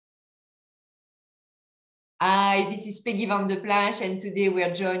Hi, this is Peggy van de Planche, and today we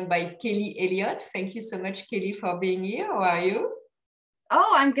are joined by Kelly Elliot. Thank you so much, Kelly, for being here. How are you?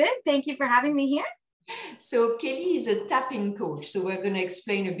 Oh, I'm good. Thank you for having me here. So Kelly is a tapping coach. So we're going to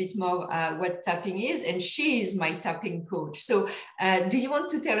explain a bit more what tapping is, and she is my tapping coach. So do you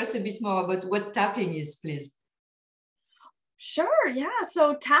want to tell us a bit more about what tapping is, please? Sure, yeah.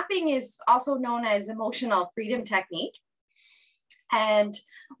 So tapping is also known as emotional freedom technique. And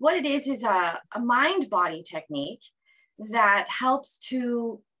what it is a mind-body technique that helps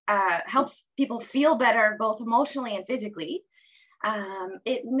people feel better, both emotionally and physically.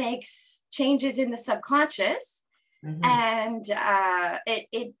 It makes changes in the subconscious, and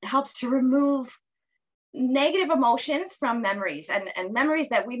it helps to remove negative emotions from memories and memories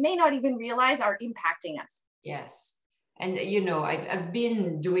that we may not even realize are impacting us. Yes. And, you know, I've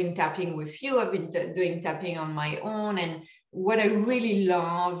been doing tapping with you. I've been doing tapping on my own. And what I really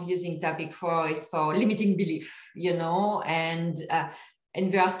love using tapping for is for limiting belief, you know, and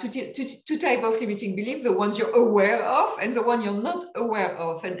there are two types of limiting belief, the ones you're aware of and the one you're not aware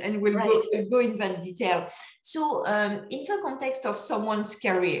of. And we'll go in that detail. So in the context of someone's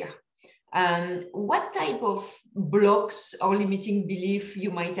career, what type of blocks or limiting belief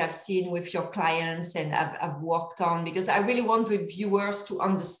you might have seen with your clients and have worked on? Because I really want the viewers to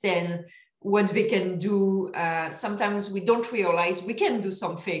understand what they can do. Sometimes we don't realize we can do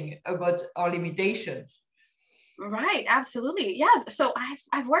something about our limitations. Right, absolutely. Yeah. So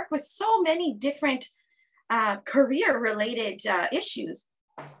I've worked with so many different career-related issues.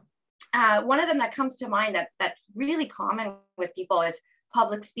 One of them that comes to mind that's really common with people is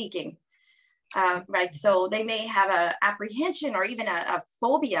public speaking. Right. So they may have an apprehension or even a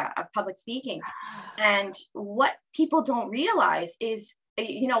phobia of public speaking. And what people don't realize is,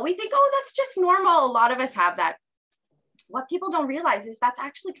 you know, we think, oh, that's just normal. A lot of us have that. What people don't realize is that's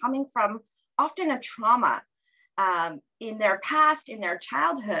actually coming from often a trauma in their past, in their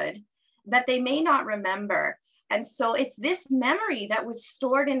childhood, that they may not remember. And so it's this memory that was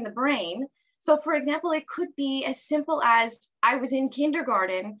stored in the brain. So, for example, it could be as simple as I was in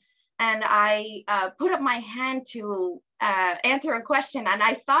kindergarten and I put up my hand to answer a question, and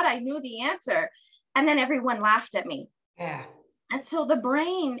I thought I knew the answer, and then everyone laughed at me. Yeah. And so the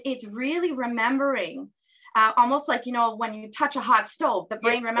brain is really remembering, almost like, you know, when you touch a hot stove, the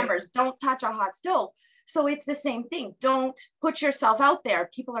brain remembers, don't touch a hot stove. So it's the same thing. Don't put yourself out there.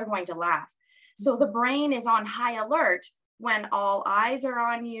 People are going to laugh. So the brain is on high alert when all eyes are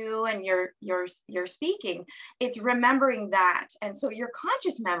on you and you're speaking. It's remembering that. And so your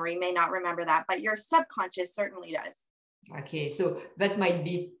conscious memory may not remember that, but your subconscious certainly does. Okay, so that might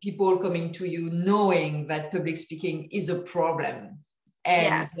be people coming to you knowing that public speaking is a problem.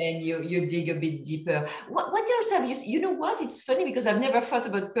 And then you dig a bit deeper. What else have you seen? You know what? It's funny because I've never thought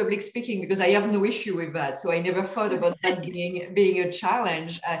about public speaking because I have no issue with that. So I never thought about that being a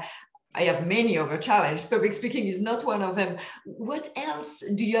challenge. I have many other challenges. Public speaking is not one of them. What else?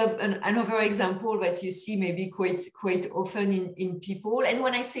 Do you have another example that you see maybe quite often in people? And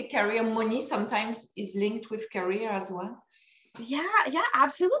when I say career, money sometimes is linked with career as well. Yeah,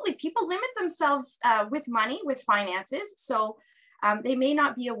 absolutely. People limit themselves with money, with finances. So they may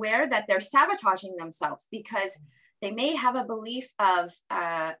not be aware that they're sabotaging themselves because they may have a belief of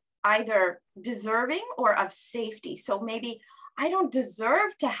either deserving or of safety. So maybe I don't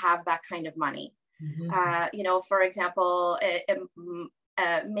deserve to have that kind of money. You know, for example,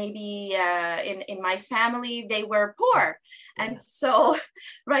 maybe in my family, they were poor. And so,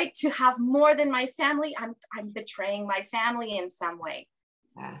 right, to have more than my family, I'm betraying my family in some way.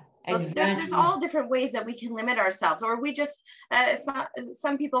 And so there's all different ways that we can limit ourselves, or we just,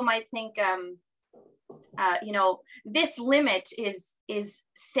 some people might think, you know, this limit is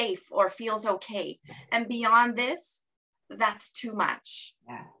safe or feels okay. And beyond this, that's too much.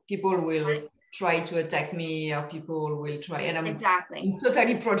 Yeah, people will try to attack me, or people will try, and I'm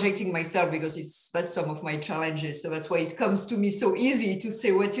totally projecting myself because that's some of my challenges. So that's why it comes to me so easy to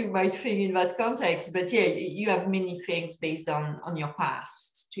say what you might think in that context. But yeah, you have many things based on your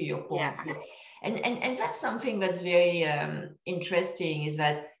past, to your point. And that's something that's very interesting, is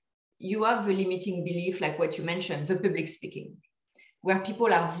that you have the limiting belief, like what you mentioned, the public speaking, where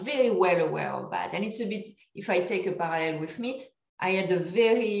people are very well aware of that. And it's a bit, if I take a parallel with me, I had a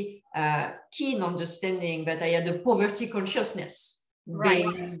very keen understanding that I had a poverty consciousness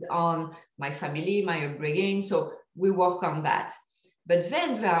based on my family, my upbringing. So we work on that. But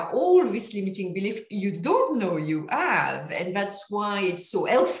then there are all these limiting beliefs you don't know you have. And that's why it's so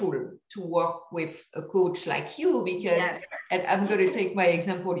helpful to work with a coach like you, because, and I'm going to take my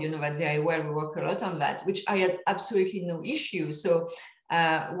example, you know that very well, we work a lot on that, which I had absolutely no issue. So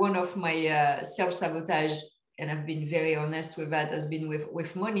one of my self-sabotage, and I've been very honest with that, has been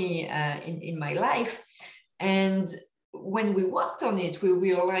with money in my life. And when we worked on it, we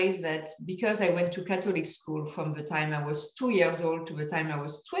realized that because I went to Catholic school from the time I was 2 years old to the time I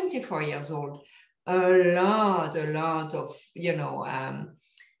was 24 years old, a lot of,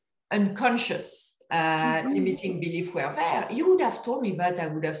 unconscious limiting belief were there. You would have told me that, I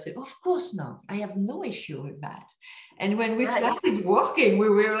would have said, of course not. I have no issue with that. And when we started working, we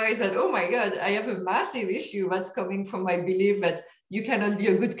realized that, oh my God, I have a massive issue that's coming from my belief that you cannot be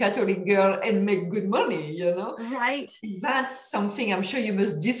a good Catholic girl and make good money, Right. That's something I'm sure you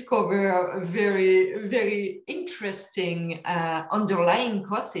must discover very, very interesting underlying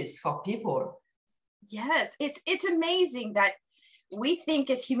causes for people. Yes, it's amazing that we think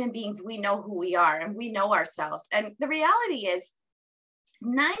as human beings, we know who we are and we know ourselves. And the reality is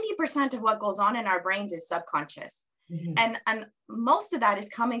 90% of what goes on in our brains is subconscious. Mm-hmm. And most of that is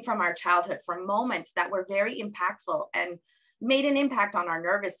coming from our childhood, from moments that were very impactful and made an impact on our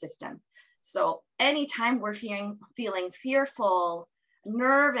nervous system. So anytime we're feeling fearful,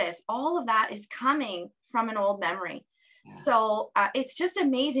 nervous, all of that is coming from an old memory. Yeah. So it's just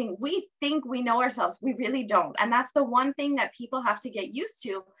amazing. We think we know ourselves. We really don't. And that's the one thing that people have to get used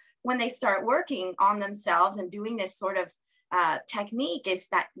to when they start working on themselves and doing this sort of technique, is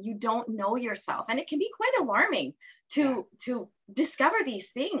that you don't know yourself. And it can be quite alarming to discover these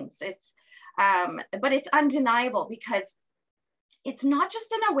things. It's but it's undeniable, because it's not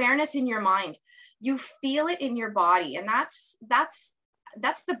just an awareness in your mind. You feel it in your body. And that's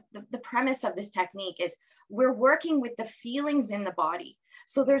the premise of this technique, is we're working with the feelings in the body.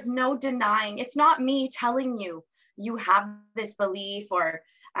 So there's no denying. It's not me telling you, you have this belief, or,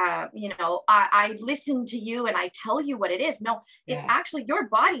 I listen to you and I tell you what it is. No, it's actually your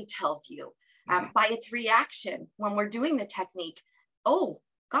body tells you by its reaction when we're doing the technique. Oh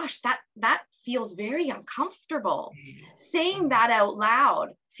gosh, that feels very uncomfortable. Saying that out loud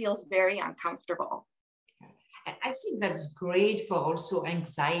feels very uncomfortable. I think that's great for also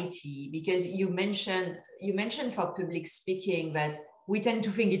anxiety, because you mentioned for public speaking that we tend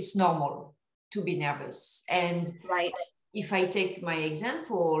to think it's normal to be nervous. And if I take my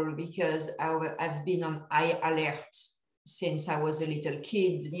example, because I've been on high alert since I was a little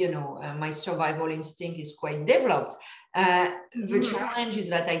kid, my survival instinct is quite developed. The challenge is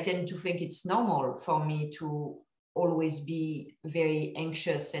that I tend to think it's normal for me to always be very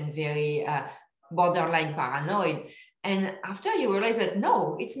anxious and very borderline paranoid. And after you realize that,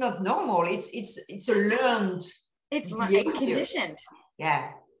 no, it's not normal. It's a learned behavior. It's conditioned.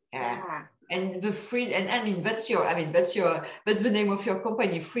 Yeah. And the free, and I mean, that's the name of your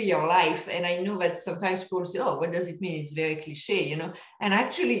company, Free Your Life. And I know that sometimes people say, oh, what does it mean? It's very cliche, And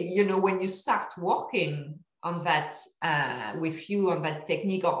actually, when you start working on that with you, on that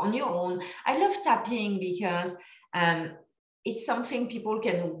technique, or on your own, I love tapping because it's something people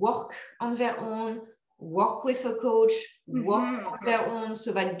can work on their own, work with a coach, work on their own.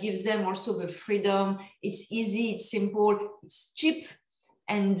 So that gives them also the freedom. It's easy, it's simple, it's cheap.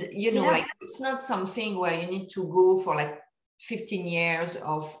 And, it's not something where you need to go for 15 years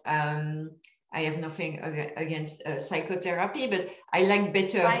of, I have nothing against psychotherapy, but I like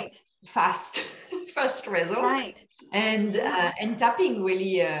better, fast results. Right. And tapping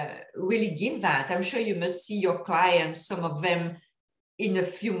really give that. I'm sure you must see your clients, some of them in a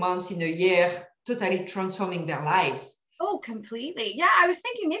few months, in a year, totally transforming their lives. Oh, completely. Yeah, I was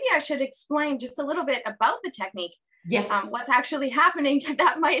thinking maybe I should explain just a little bit about the technique. Yes. What's actually happening,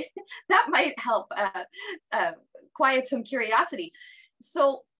 that might help quiet some curiosity.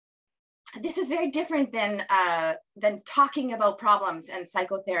 So this is very different than talking about problems and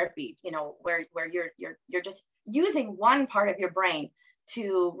psychotherapy, where you're just using one part of your brain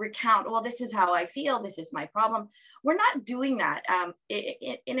to recount, well, this is how I feel, this is my problem. We're not doing that.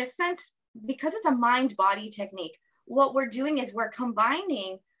 In a sense, because it's a mind-body technique, what we're doing is we're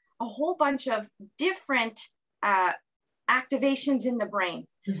combining a whole bunch of different activations in the brain.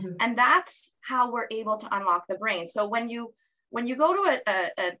 And that's how we're able to unlock the brain. So when you go to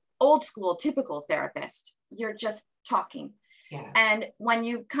an old school typical therapist, you're just talking. And when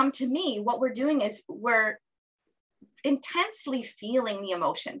you come to me, what we're doing is we're intensely feeling the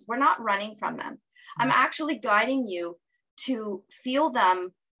emotions. We're not running from them. I'm actually guiding you to feel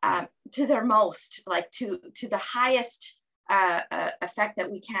them to their most, to the highest effect that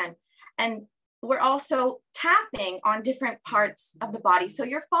we can. And we're also tapping on different parts of the body. So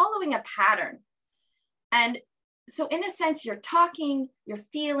you're following a pattern. And so in a sense, you're talking, you're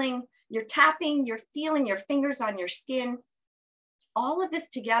feeling, you're tapping, you're feeling your fingers on your skin. all of this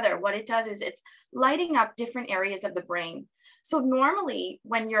together, what it does is it's lighting up different areas of the brain. So normally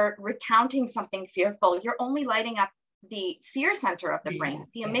when you're recounting something fearful, you're only lighting up the fear center of the brain,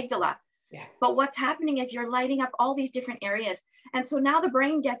 the amygdala. Yeah. But what's happening is you're lighting up all these different areas. And so now the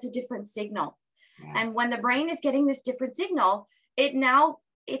brain gets a different signal. Yeah. And when the brain is getting this different signal,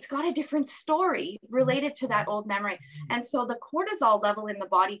 it's got a different story related to that old memory. And so the cortisol level in the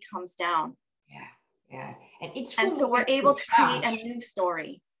body comes down. Yeah. Yeah. And so we're able to create a new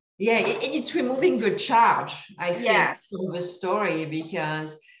story. Yeah, it's removing the charge, I think, from the story,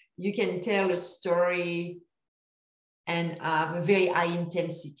 because you can tell a story and have a very high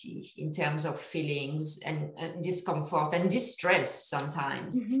intensity in terms of feelings and discomfort and distress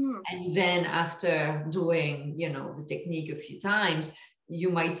sometimes. Mm-hmm. And then after doing, the technique a few times, you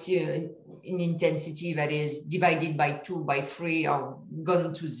might see an intensity that is divided by 2, by 3, or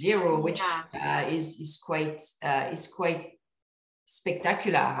gone to 0, which is quite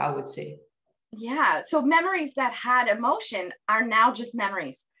spectacular, I would say. Yeah. So memories that had emotion are now just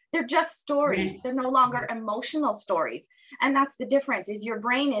memories. They're just stories. Yes. They're no longer emotional stories. And that's the difference, is your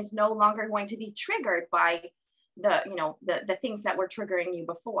brain is no longer going to be triggered by the things that were triggering you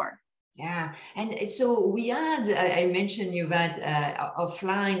before. Yeah. And so we had, I mentioned you that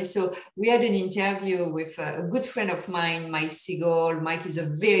offline. So we had an interview with a good friend of mine, Mike Siegel. Mike is a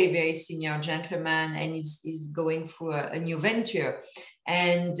very, very senior gentleman, and he's going through a new venture.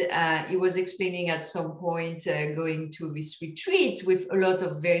 And he was explaining at some point going to this retreat with a lot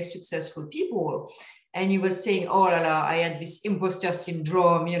of very successful people. And he was saying, oh la la, I had this imposter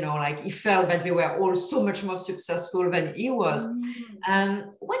syndrome, like he felt that they were all so much more successful than he was.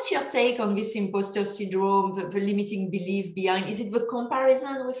 What's your take on this imposter syndrome, the limiting belief behind? Is it the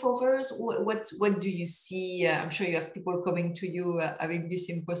comparison with others? What do you see? I'm sure you have people coming to you having this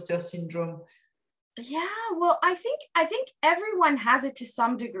imposter syndrome. Yeah, well, I think everyone has it to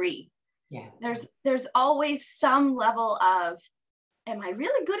some degree. Yeah. There's always some level of, am I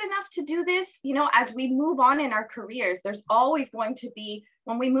really good enough to do this? As we move on in our careers, there's always going to be,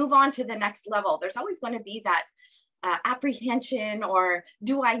 when we move on to the next level, there's always going to be that apprehension, or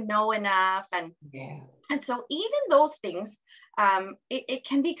do I know enough? And so even those things, it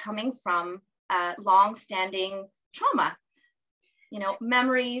can be coming from long-standing trauma,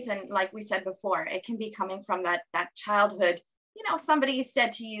 memories. And like we said before, it can be coming from that childhood. Somebody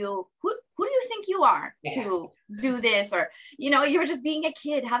said to you, who do you think you are to do this? Or, you were just being a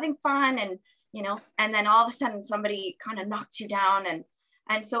kid having fun, and, and then all of a sudden somebody kind of knocked you down.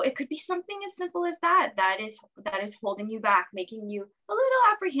 And so it could be something as simple as that is holding you back, making you a little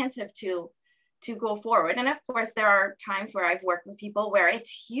apprehensive to go forward. And of course, there are times where I've worked with people where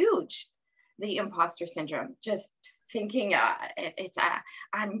it's huge, the imposter syndrome, just thinking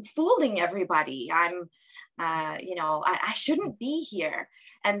I'm fooling everybody. I shouldn't be here.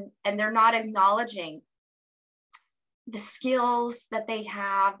 And they're not acknowledging the skills that they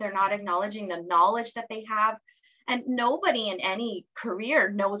have. They're not acknowledging the knowledge that they have. And nobody in any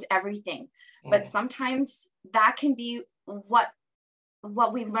career knows everything. But sometimes that can be what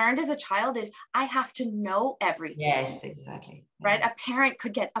we learned as a child is, I have to know everything. Yes, exactly. Right? A parent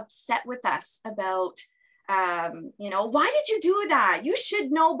could get upset with us about, why did you do that? You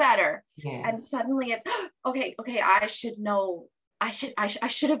should know better. Yeah. And suddenly it's, okay, I should know. I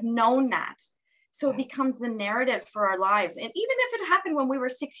should have known that. So it becomes the narrative for our lives. And even if it happened when we were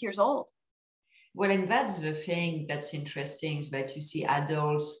 6 years old. Well, and that's the thing that's interesting, is that you see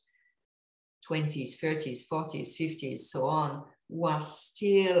adults, 20s, 30s, 40s, 50s, so on, who are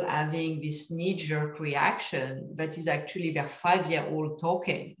still having this knee-jerk reaction that is actually their 5-year-old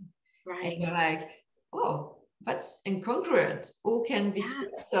talking. Right. And you're like, oh, that's incongruent. How can this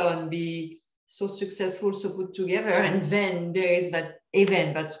person be so successful, so put together? And then there is that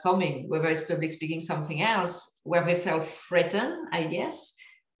event that's coming, whether it's public speaking, something else, where they felt threatened, I guess.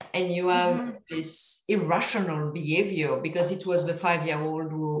 And you have this irrational behavior because it was the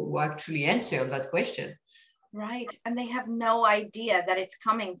 5-year-old who actually answered that question. Right. And they have no idea that it's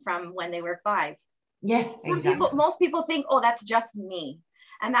coming from when they were 5. Yeah, exactly. Most people think, oh, that's just me.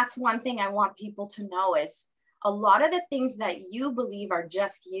 And that's one thing I want people to know is a lot of the things that you believe are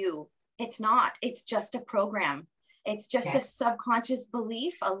just you. It's not. It's just a program. It's just a subconscious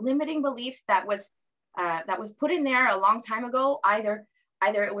belief, a limiting belief that was put in there a long time ago. Either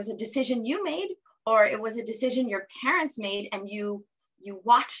it was a decision you made, or it was a decision your parents made and you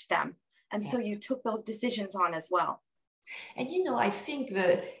watched them. And so you took those decisions on as well. And, I think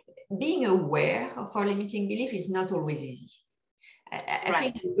that being aware of our limiting belief is not always easy. I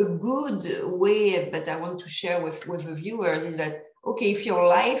think a good way that I want to share with the viewers is that, okay, if your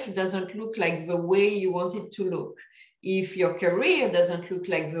life doesn't look like the way you want it to look, if your career doesn't look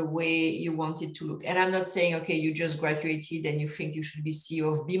like the way you want it to look. And I'm not saying, okay, you just graduated and you think you should be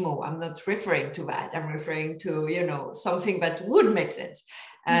CEO of BMO. I'm not referring to that. I'm referring to, you know, something that would make sense.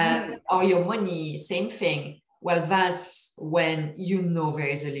 Or your money, same thing. Well, that's when you know there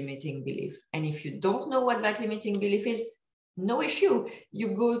is a limiting belief. And if you don't know what that limiting belief is, no issue.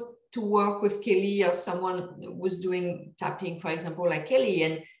 You go to work with Kelly or someone who's doing tapping, for example, like Kelly,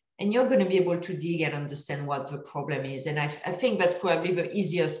 and you're going to be able to dig and understand what the problem is. And I think that's probably the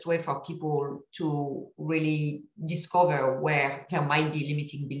easiest way for people to really discover where there might be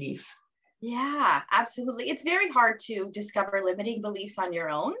limiting belief. Yeah, absolutely. It's very hard to discover limiting beliefs on your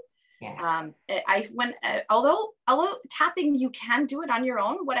own. Yeah. Although tapping, you can do it on your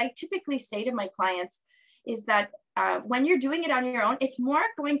own. What I typically say to my clients is that when you're doing it on your own, it's more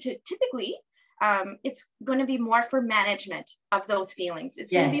going to typically, it's going to be more for management of those feelings.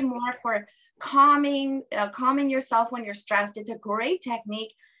 It's going to be more for calming yourself when you're stressed. It's a great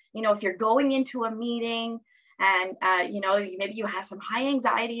technique. You know, if you're going into a meeting and, you know, maybe you have some high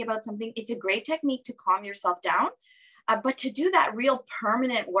anxiety about something, it's a great technique to calm yourself down. But to do that real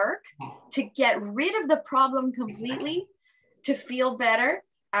permanent work, to get rid of the problem completely, to feel better,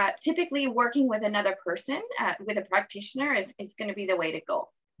 typically working with another person, with a practitioner is going to be the way to go.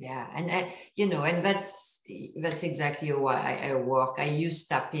 Yeah. And you know, and that's exactly why I work. I use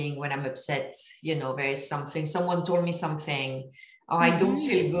tapping when I'm upset. You know, there is something, someone told me something, or I don't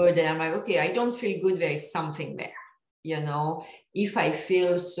feel good. And I'm like, okay, I don't feel good. There is something there. You know, if I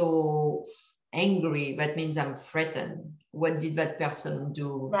feel so angry, that means I'm threatened. What did that person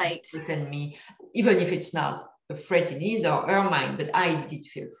do to threaten me? Even if it's not a threat in his or her mind, but I did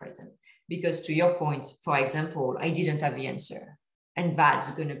feel threatened. Because to your point, for example, I didn't have the answer. And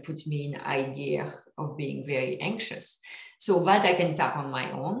that's going to put me in idea of being very anxious. So that I can tap on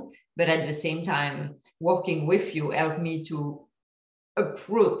my own, but at the same time, working with you helped me to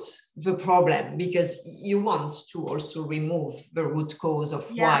uproot the problem, because you want to also remove the root cause of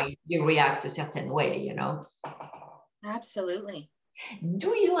why you react a certain way, you know? Absolutely.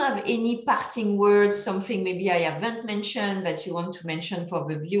 Do you have any parting words, something maybe I haven't mentioned that you want to mention for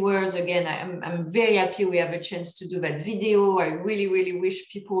the viewers? Again, I'm very happy we have a chance to do that video. I really, really wish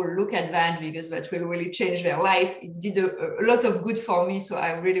people look at that, because that will really change their life. It did a lot of good for me. So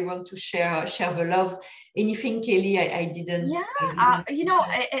I really want to share the love. Anything, Kelly, I didn't. Yeah, you know,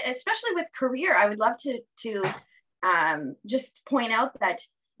 especially with career, I would love to just point out that,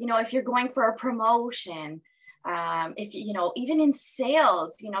 you know, if you're going for a promotion, if, you know, even in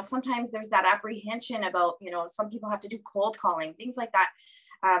sales, you know, sometimes there's that apprehension about, you know, some people have to do cold calling, things like that.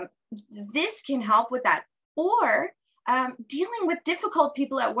 This can help with that. Or dealing with difficult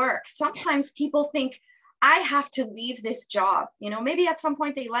people at work. Sometimes people think, I have to leave this job. You know, maybe at some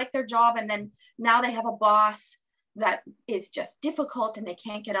point they like their job and then now they have a boss that is just difficult and they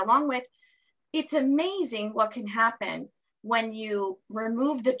can't get along with. It's amazing what can happen when you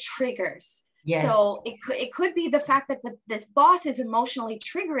remove the triggers. Yes. So it could be the fact that this boss is emotionally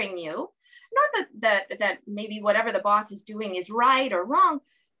triggering you. Not that maybe whatever the boss is doing is right or wrong,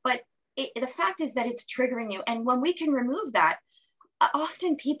 but the fact is that it's triggering you. And when we can remove that,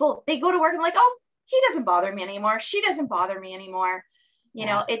 often people, they go to work and like, oh, he doesn't bother me anymore. She doesn't bother me anymore. You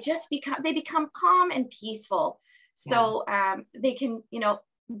know, it just they become calm and peaceful. So they can, you know,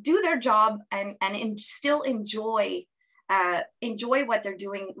 do their job and still enjoy what they're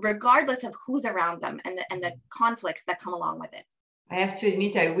doing, regardless of who's around them and the conflicts that come along with it. I have to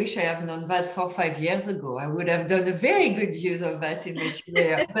admit, I wish I have known that 4 or 5 years ago. I would have done a very good use of that in my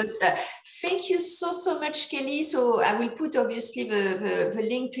career. But thank you so much, Kelly. So I will put obviously the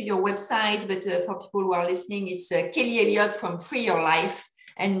link to your website, but for people who are listening, it's Kelly Elliot from Free Your Life.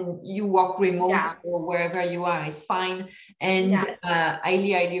 And you work remote or wherever you are is fine. And I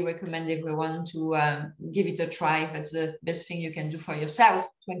highly recommend everyone to give it a try. That's the best thing you can do for yourself.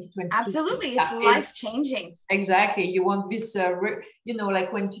 2022. Absolutely. It's life-changing. Exactly. You want this, you know,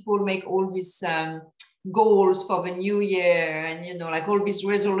 like when people make all these goals for the new year and, you know, like all these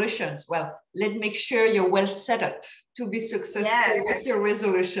resolutions. Well, let's make sure you're well set up to be successful with your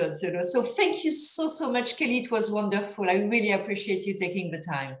resolutions, you know. So thank you so much, Kelly. It was wonderful. I really appreciate you taking the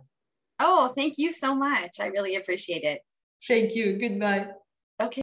time. Oh, thank you so much. I really appreciate it. Thank you. Goodbye.